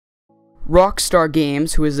Rockstar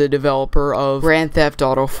Games, who is the developer of Grand Theft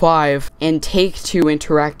Auto 5, and Take-Two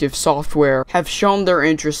Interactive Software have shown their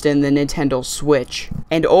interest in the Nintendo Switch.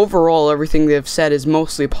 And overall, everything they've said is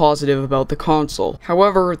mostly positive about the console.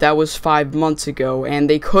 However, that was 5 months ago, and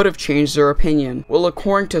they could have changed their opinion. Well,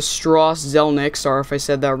 according to Strauss Zelnick, sorry if I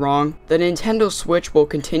said that wrong, the Nintendo Switch will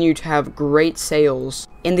continue to have great sales.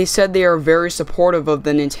 And they said they are very supportive of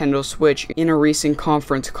the Nintendo Switch in a recent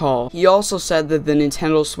conference call. He also said that the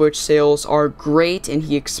Nintendo Switch sales are great and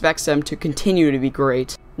he expects them to continue to be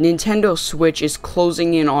great. Nintendo Switch is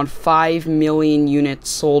closing in on 5 million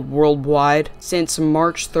units sold worldwide since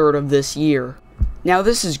March 3rd of this year. Now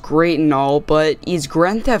this is great and all, but is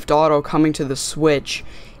Grand Theft Auto coming to the Switch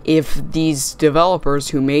if these developers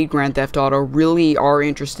who made Grand Theft Auto really are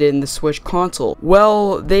interested in the Switch console?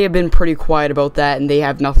 Well, they have been pretty quiet about that and they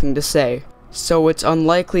have nothing to say. So it's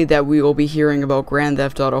unlikely that we will be hearing about Grand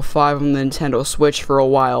Theft Auto 5 on the Nintendo Switch for a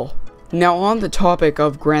while. Now on the topic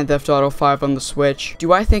of Grand Theft Auto 5 on the Switch,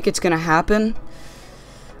 do I think it's gonna happen?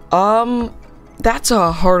 That's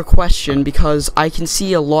a hard question because I can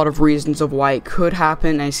see a lot of reasons of why it could happen,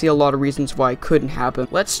 and I see a lot of reasons why it couldn't happen.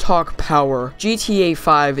 Let's talk power. GTA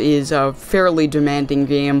 5 is a fairly demanding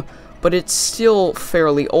game, but it's still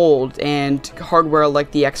fairly old, and hardware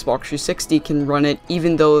like the Xbox 360 can run it,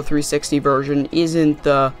 even though the 360 version isn't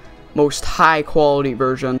the most high quality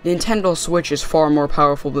version. Nintendo Switch is far more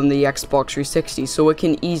powerful than the Xbox 360, so it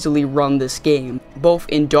can easily run this game, both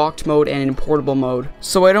in docked mode and in portable mode.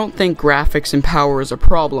 So I don't think graphics and power is a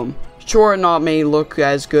problem. Sure, it not may look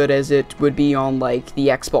as good as it would be on like the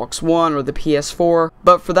Xbox One or the PS4,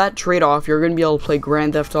 but for that trade-off, you're going to be able to play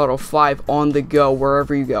Grand Theft Auto 5 on the go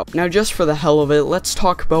wherever you go. Now just for the hell of it, let's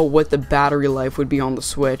talk about what the battery life would be on the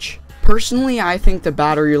Switch. Personally, I think the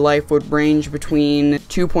battery life would range between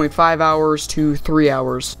 2.5 hours to 3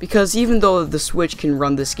 hours, because even though the Switch can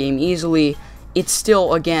run this game easily, it's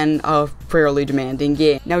still, again, a fairly demanding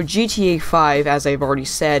game. Now, GTA 5, as I've already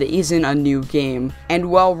said, isn't a new game, and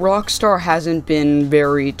while Rockstar hasn't been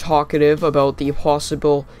very talkative about the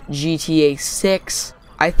possible GTA 6,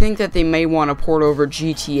 I think that they may want to port over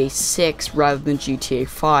GTA 6 rather than GTA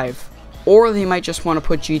 5. Or they might just want to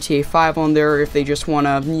put GTA 5 on there if they just want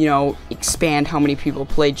to, you know, expand how many people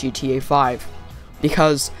play GTA 5.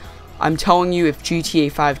 Because I'm telling you, if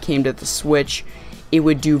GTA 5 came to the Switch, it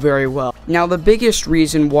would do very well. Now, the biggest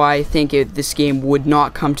reason why I think this game would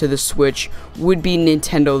not come to the Switch would be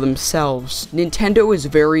Nintendo themselves. Nintendo is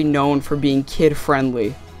very known for being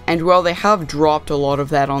kid-friendly. And while they have dropped a lot of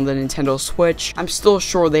that on the Nintendo Switch, I'm still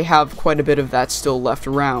sure they have quite a bit of that still left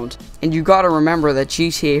around. And you gotta remember that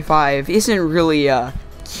GTA 5 isn't really a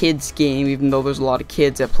kids game, even though there's a lot of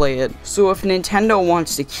kids that play it. So if Nintendo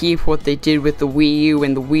wants to keep what they did with the Wii U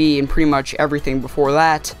and the Wii and pretty much everything before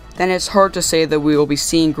that, then it's hard to say that we will be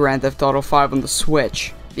seeing Grand Theft Auto 5 on the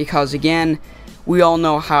Switch. Because again, we all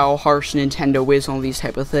know how harsh Nintendo is on these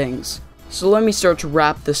type of things. So let me start to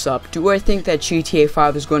wrap this up. Do I think that GTA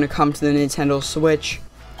 5 is going to come to the Nintendo Switch?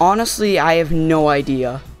 Honestly, I have no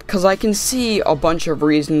idea. Because I can see a bunch of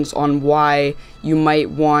reasons on why you might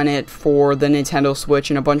want it for the Nintendo Switch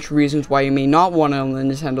and a bunch of reasons why you may not want it on the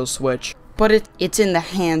Nintendo Switch. But it's in the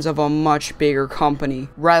hands of a much bigger company,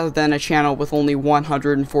 rather than a channel with only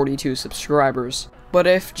 142 subscribers. But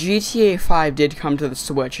if GTA 5 did come to the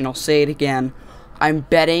Switch, and I'll say it again, I'm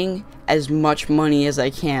betting as much money as I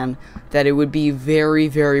can that it would be very,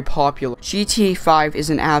 very popular. GTA 5 is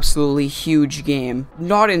an absolutely huge game,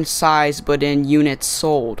 not in size but in units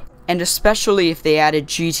sold. And especially if they added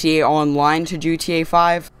GTA Online to GTA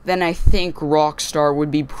 5, then I think Rockstar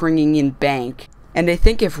would be bringing in bank. And I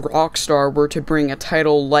think if Rockstar were to bring a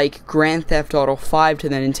title like Grand Theft Auto 5 to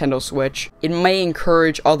the Nintendo Switch, it may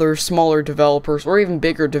encourage other smaller developers or even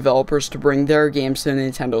bigger developers to bring their games to the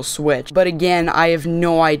Nintendo Switch. But again, I have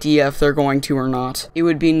no idea if they're going to or not. It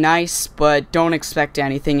would be nice, but don't expect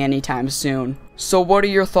anything anytime soon. So what are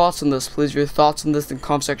your thoughts on this? Please leave your thoughts on this in the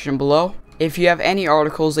comment section below. If you have any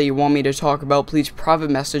articles that you want me to talk about, please private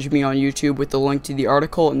message me on YouTube with the link to the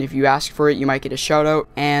article, and if you ask for it, you might get a shout out,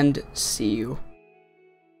 and see you.